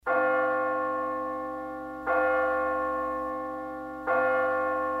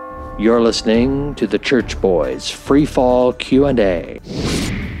You're listening to the Church Boys FREEFALL Q&A.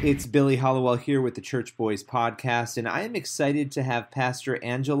 It's Billy Hollowell here with the Church Boys podcast, and I am excited to have Pastor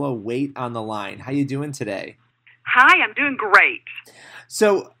Angelia Waite on the line. How you doing today? Hi, I'm doing great.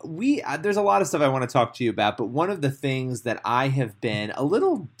 So there's a lot of stuff I want to talk to you about, but one of the things that I have been a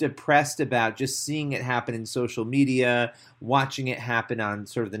little depressed about just seeing it happen in social media, watching it happen on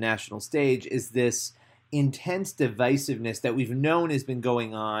sort of the national stage, is this intense divisiveness that we've known has been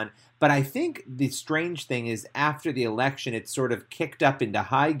going on. But I think the strange thing is after the election, it's sort of kicked up into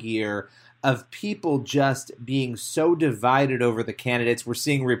high gear of people just being so divided over the candidates. We're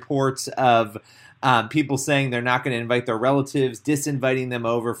seeing reports of people saying they're not going to invite their relatives, disinviting them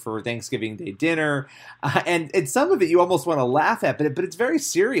over for Thanksgiving Day dinner. And some of it you almost want to laugh at, but it's very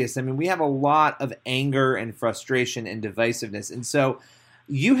serious. I mean, we have a lot of anger and frustration and divisiveness. And so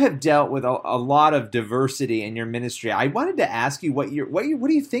you have dealt with a lot of diversity in your ministry. I wanted to ask you what are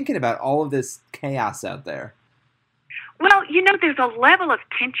you thinking about all of this chaos out there? Well, there's a level of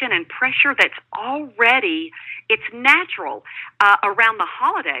tension and pressure that's it's natural around the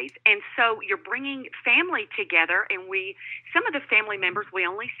holidays. And so you're bringing family together, and some of the family members we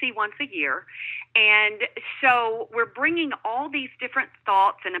only see once a year. And so we're bringing all these different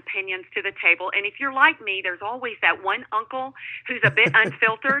thoughts and opinions to the table. And if you're like me, there's always that one uncle who's a bit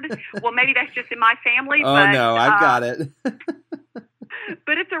unfiltered. Well, maybe that's just in my family. Oh, but, no, I've got it.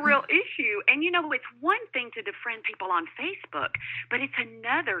 But it's a real issue. And, it's one thing to defriend people on Facebook, but it's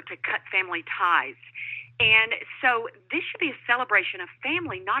another to cut family ties. And so this should be a celebration of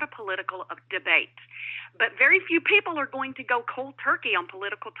family, not a political debate. But very few people are going to go cold turkey on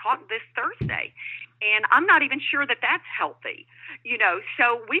political talk this Thursday. And I'm not even sure that that's healthy.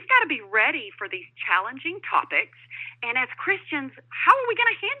 So we've got to be ready for these challenging topics. And as Christians, how are we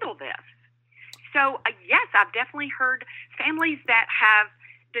going to handle this? So, yes, I've definitely heard families that have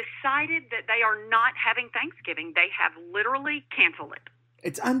decided that they are not having Thanksgiving. They have literally canceled it.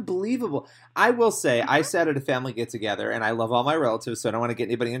 It's unbelievable. I will say, I sat at a family get-together, and I love all my relatives, so I don't want to get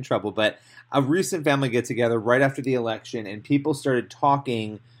anybody in trouble, but a recent family get-together right after the election, and people started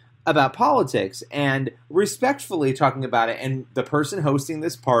talking about politics and respectfully talking about it, and the person hosting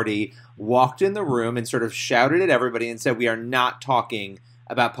this party walked in the room and sort of shouted at everybody and said, "We are not talking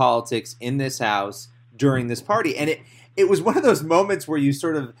about politics in this house during this party." And it was one of those moments where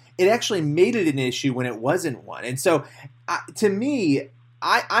it actually made it an issue when it wasn't one. And so to me,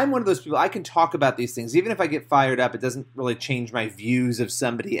 I'm one of those people, I can talk about these things. Even if I get fired up, it doesn't really change my views of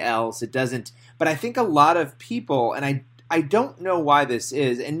somebody else. It doesn't. But I think a lot of people, and I don't know why this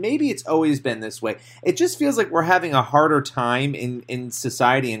is, and maybe it's always been this way, it just feels like we're having a harder time in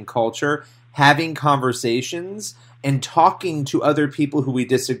society and culture having conversations and talking to other people who we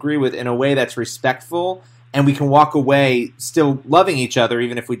disagree with in a way that's respectful, and we can walk away still loving each other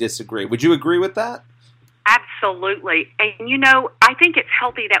even if we disagree. Would you agree with that? Absolutely. And, I think it's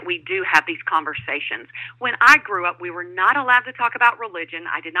healthy that we do have these conversations. When I grew up, we were not allowed to talk about religion.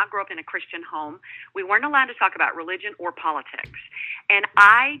 I did not grow up in a Christian home. We weren't allowed to talk about religion or politics. And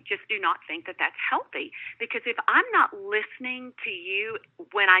I just do not think that that's healthy, because if I'm not listening to you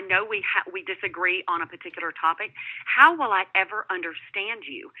when I know we disagree on a particular topic, how will I ever understand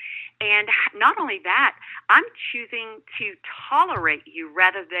you? And not only that, I'm choosing to tolerate you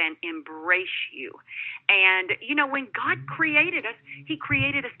rather than embrace you. And, when God created us, He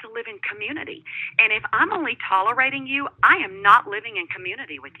created us to live in community. And if I'm only tolerating you, I am not living in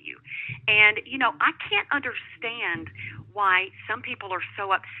community with you. And, I can't understand why some people are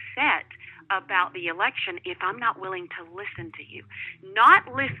so upset about the election if I'm not willing to listen to you. Not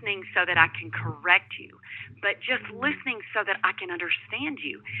listening so that I can correct you, but just listening so that I can understand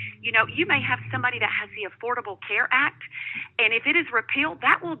you. You may have somebody that has the Affordable Care Act, and if it is repealed,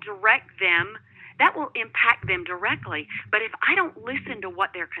 that will impact them directly. But if I don't listen to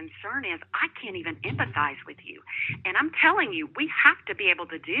what their concern is, I can't even empathize with you. And I'm telling you, we have to be able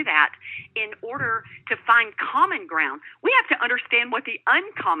to do that in order to find common ground. We have to understand what the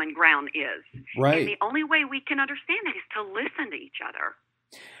uncommon ground is. Right. And the only way we can understand that is to listen to each other.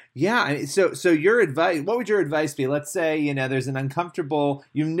 Yeah. So your advice, what would your advice be? Let's say, there's an uncomfortable,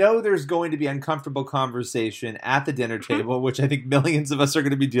 there's going to be uncomfortable conversation at the dinner table, which I think millions of us are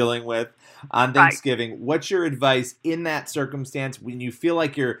going to be dealing with on Thanksgiving. Right. What's your advice in that circumstance when you feel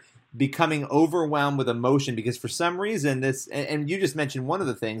like you're becoming overwhelmed with emotion? Because for some reason and you just mentioned one of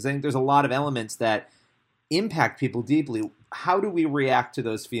the things, I think there's a lot of elements that impact people deeply. How do we react to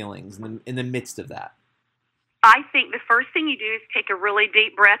those feelings in the midst of that? I think the first thing you do is take a really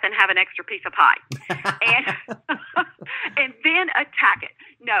deep breath and have an extra piece of pie, and then attack it.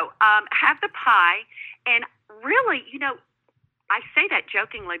 No, have the pie, and really, I say that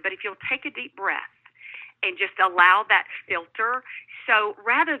jokingly, but if you'll take a deep breath and just allow that filter, so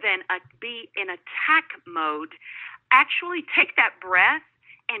rather than be in attack mode, actually take that breath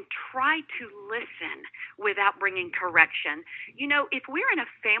and try to listen without bringing correction. If we're in a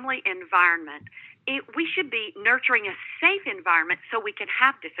family environment, we should be nurturing a safe environment so we can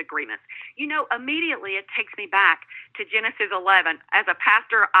have disagreements. Immediately it takes me back to Genesis 11. As a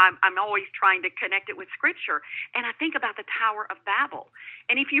pastor, I'm always trying to connect it with Scripture, and I think about the Tower of Babel.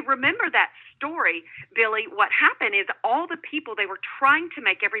 And if you remember that story, Billy, what happened is all the people, they were trying to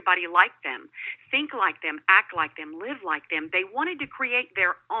make everybody like them, think like them, act like them, live like them. They wanted to create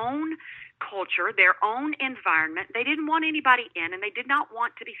their own culture, their own environment. They didn't want anybody in, and they did not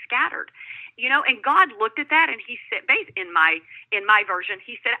want to be scattered. And God looked at that, and He said, in my version,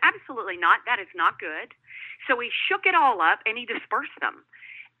 He said, absolutely not. That is not good. So He shook it all up, and He dispersed them.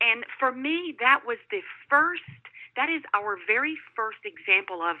 And for me, that is our very first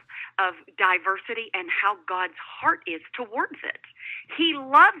example of diversity and how God's heart is towards it. He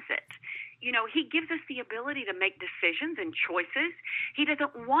loves it. He gives us the ability to make decisions and choices. He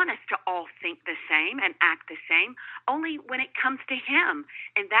doesn't want us to all think the same and act the same, only when it comes to Him.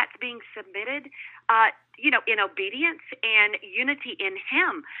 And that's being submitted, in obedience and unity in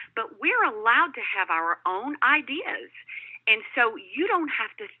Him. But we're allowed to have our own ideas. And so you don't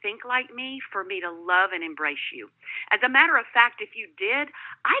have to think like me for me to love and embrace you. As a matter of fact, if you did,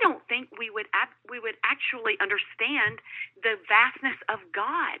 I don't think we would actually understand the vastness of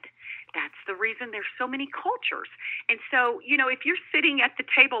God. That's the reason there's so many cultures. And so, if you're sitting at the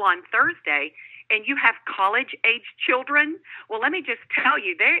table on Thursday and you have college-age children, well, let me just tell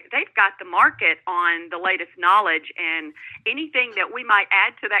you, they've got the market on the latest knowledge, and anything that we might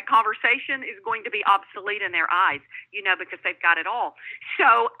add to that conversation is going to be obsolete in their eyes, because they've got it all.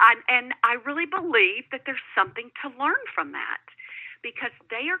 So, I really believe that there's something to learn from that, because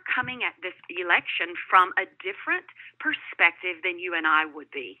they are coming at this election from a different perspective than you and I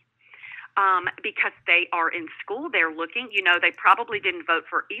would be. Because they are in school, they're looking, they probably didn't vote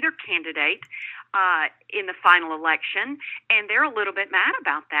for either candidate in the final election, and they're a little bit mad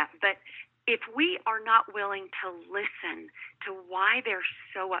about that. But if we are not willing to listen to why they're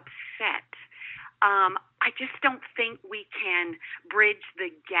so upset, I just don't think we can bridge the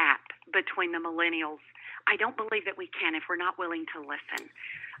gap between the millennials. I don't believe that we can if we're not willing to listen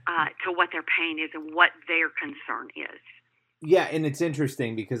to what their pain is and what their concern is. Yeah, and it's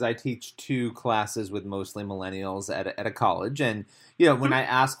interesting because I teach 2 classes with mostly millennials at a college, and when I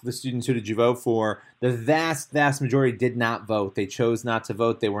ask the students who did you vote for, the vast majority did not vote. They chose not to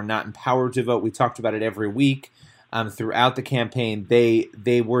vote. They were not empowered to vote. We talked about it every week throughout the campaign.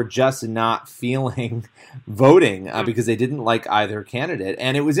 They were just not feeling voting because they didn't like either candidate,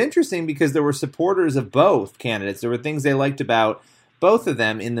 and it was interesting because there were supporters of both candidates. There were things they liked about both of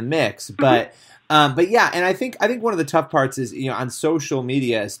them in the mix, but yeah, and I think one of the tough parts is, on social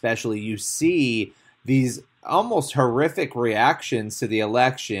media especially, you see these almost horrific reactions to the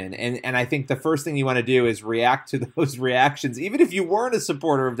election, and I think the first thing you want to do is react to those reactions. Even if you weren't a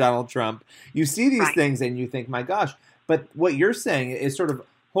supporter of Donald Trump, you see these things and you think, my gosh. But what you're saying is sort of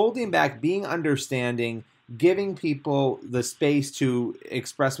holding back, being understanding, giving people the space to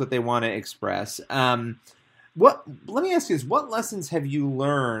express what they want to express. Let me ask you this: what lessons have you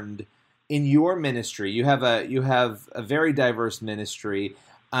learned in your ministry? You have a very diverse ministry.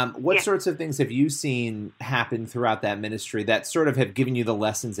 What sorts of things have you seen happen throughout that ministry that sort of have given you the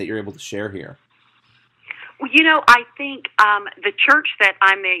lessons that you're able to share here? Well, I think the church that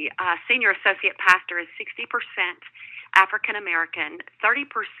I'm the senior associate pastor is 60% African American, 30%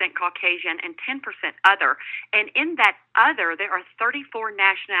 Caucasian, and 10% other. And in that other, there are 34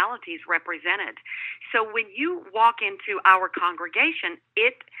 nationalities represented. So when you walk into our congregation,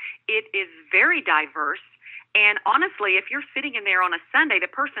 it is very diverse. And honestly, if you're sitting in there on a Sunday, the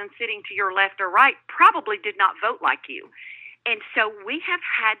person sitting to your left or right probably did not vote like you. And so we have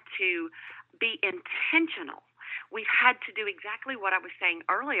had to be intentional. We've had to do exactly what I was saying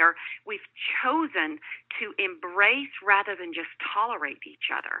earlier. We've chosen to embrace rather than just tolerate each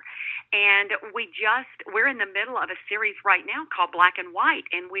other. And we're in the middle of a series right now called Black and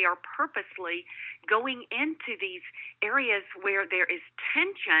White, and we are purposely going into these areas where there is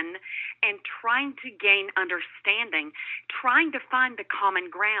tension and trying to gain understanding, trying to find the common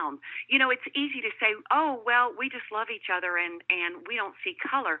ground. It's easy to say, oh, well, we just love each other and we don't see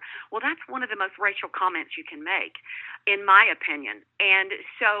color. Well, that's one of the most racial comments you can make. in my opinion. And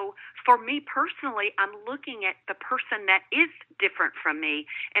so for me personally, I'm looking at the person that is different from me,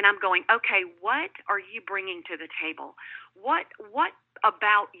 and I'm going, okay, what are you bringing to the table? What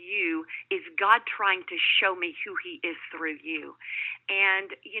about you is God trying to show me who he is through you?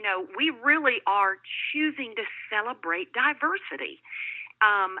 And, we really are choosing to celebrate diversity.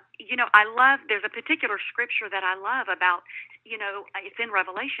 There's a particular scripture that I love about, it's in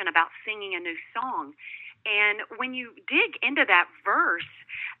Revelation about singing a new song. And when you dig into that verse,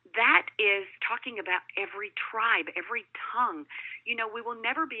 that is talking about every tribe, every tongue. We will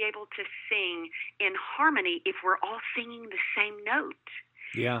never be able to sing in harmony if we're all singing the same note.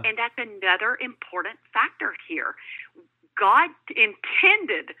 Yeah. And that's another important factor here. God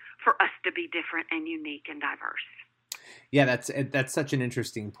intended for us to be different and unique and diverse. Yeah, that's such an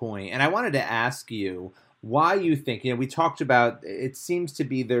interesting point. And I wanted to ask you why you think, we talked about, it seems to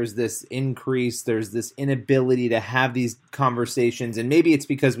be there's this increase, there's this inability to have these conversations, and maybe it's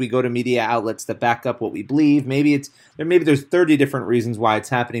because we go to media outlets that back up what we believe. Maybe there's 30 different reasons why it's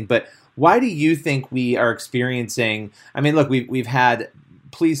happening, but why do you think we are experiencing, look, we've had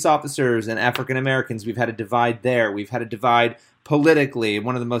police officers and African Americans, we've had a divide there, we've had a divide politically,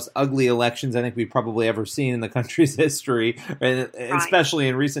 one of the most ugly elections I think we've probably ever seen in the country's history, especially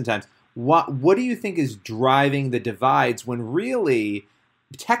in recent times. What do you think is driving the divides when really,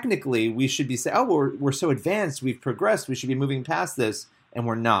 technically, we should be saying, oh, we're so advanced, we've progressed, we should be moving past this, and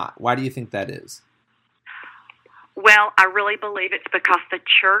we're not? Why do you think that is? Well, I really believe it's because the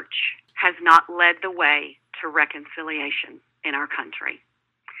church has not led the way to reconciliation in our country.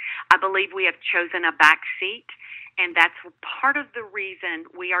 I believe we have chosen a back seat, and that's part of the reason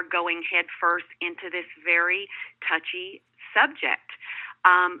we are going headfirst into this very touchy subject.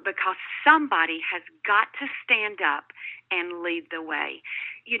 Because somebody has got to stand up and lead the way.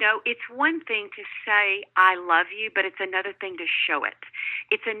 It's one thing to say, I love you, but it's another thing to show it.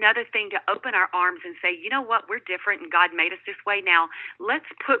 It's another thing to open our arms and say, you know what, we're different and God made us this way. Now, let's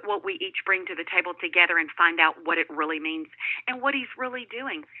put what we each bring to the table together and find out what it really means and what he's really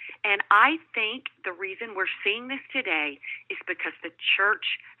doing. And I think the reason we're seeing this today is because the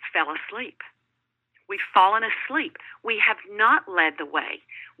church fell asleep. We've fallen asleep. We have not led the way.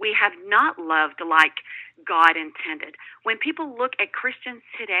 We have not loved like God intended. When people look at Christians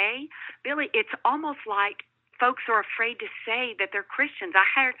today, Billy, it's almost like folks are afraid to say that they're Christians.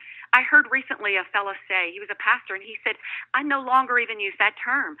 I heard recently a fellow say, he was a pastor, and he said, I no longer even use that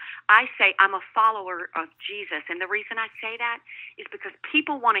term. I say I'm a follower of Jesus. And the reason I say that is because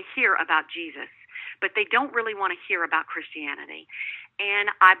people want to hear about Jesus, but they don't really want to hear about Christianity.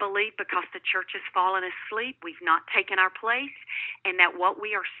 And I believe because the church has fallen asleep, we've not taken our place, and that what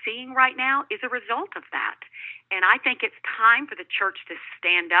we are seeing right now is a result of that. And I think it's time for the church to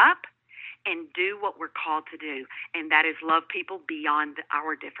stand up and do what we're called to do, and that is love people beyond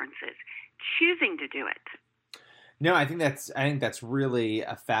our differences, choosing to do it. No, I think that's really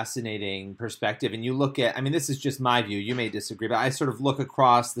a fascinating perspective. And you look at, this is just my view, you may disagree, but I sort of look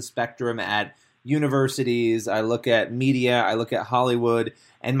across the spectrum at universities, I look at media, I look at Hollywood,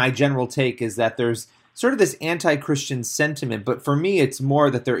 and my general take is that there's sort of this anti-Christian sentiment, but for me it's more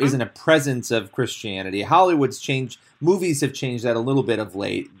that there isn't a presence of Christianity. Hollywood's changed, movies have changed that a little bit of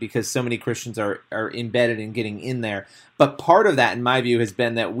late because so many Christians are embedded in getting in there. But part of that, in my view, has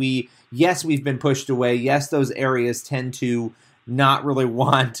been that we've been pushed away. Yes, those areas tend to not really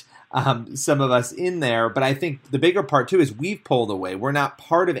want some of us in there, but I think the bigger part too is we've pulled away. We're not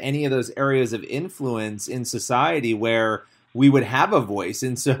part of any of those areas of influence in society where we would have a voice.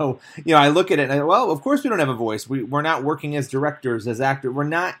 And so, I look at it and well, of course we don't have a voice. We're not working as directors, as actors. We're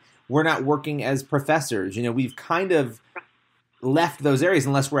not working as professors. We've kind of left those areas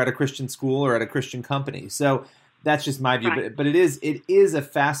unless we're at a Christian school or at a Christian company. So that's just my view. Right. But it is a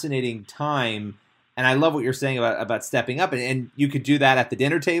fascinating time. And I love what you're saying about stepping up. And you could do that at the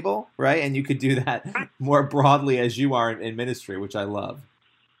dinner table, right? And you could do that more broadly as you are in ministry, which I love.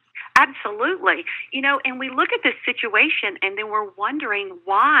 Absolutely. And we look at this situation and then we're wondering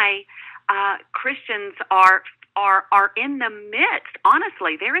why Christians are in the midst,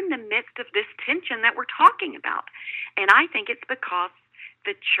 honestly, they're in the midst of this tension that we're talking about. And I think it's because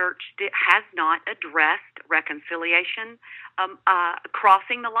the church has not addressed reconciliation,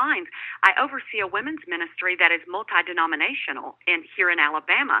 crossing the lines. I oversee a women's ministry that is multi-denominational here in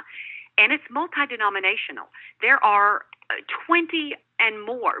Alabama, and it's multi-denominational. There are 20 and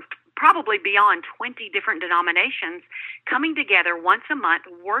more, probably beyond 20 different denominations coming together once a month,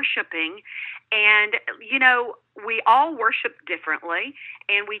 worshiping. And, we all worship differently,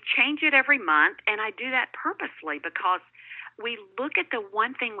 and we change it every month. And I do that purposely because we look at the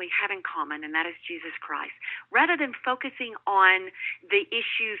one thing we have in common, and that is Jesus Christ. Rather than focusing on the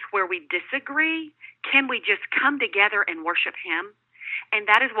issues where we disagree, can we just come together and worship him? And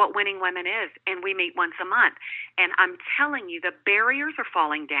that is what Winning Women is. And we meet once a month. And I'm telling you, the barriers are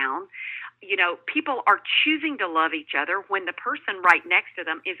falling down. You know, people are choosing to love each other when the person right next to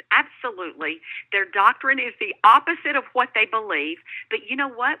them is absolutely, their doctrine is the opposite of what they believe. But you know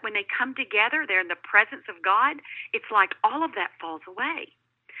what? When they come together, they're in the presence of God, it's like all of that falls away.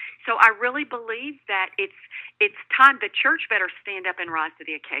 So I really believe that it's time. The church better stand up and rise to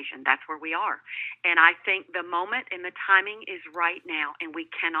the occasion. That's where we are. And I think the moment and the timing is right now, and we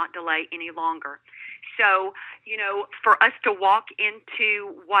cannot delay any longer. So, you know, for us to walk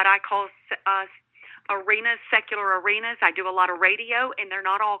into what I call arenas, secular arenas, I do a lot of radio, and they're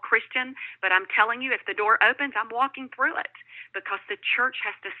not all Christian, but I'm telling you, if the door opens, I'm walking through it, because the church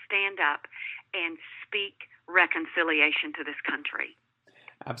has to stand up and speak reconciliation to this country.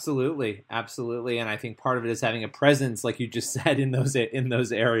 Absolutely, absolutely, and I think part of it is having a presence, like you just said, in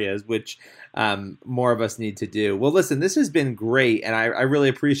those areas, which more of us need to do. Well, listen, this has been great, and I really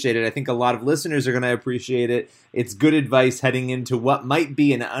appreciate it. I think a lot of listeners are going to appreciate it. It's good advice heading into what might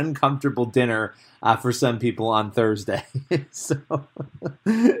be an uncomfortable dinner for some people on Thursday. So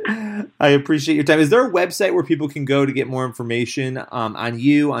I appreciate your time. Is there a website where people can go to get more information on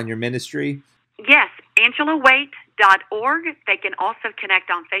you, on your ministry? Yes, AngelaWaite.org. They can also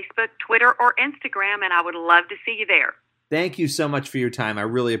connect on Facebook, Twitter, or Instagram, and I would love to see you there. Thank you so much for your time. I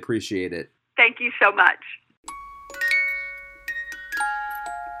really appreciate it. Thank you so much.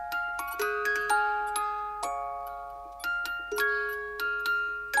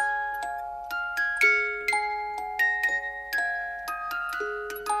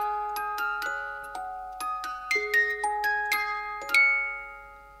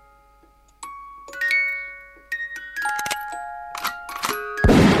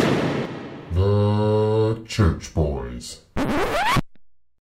 The Church Boy.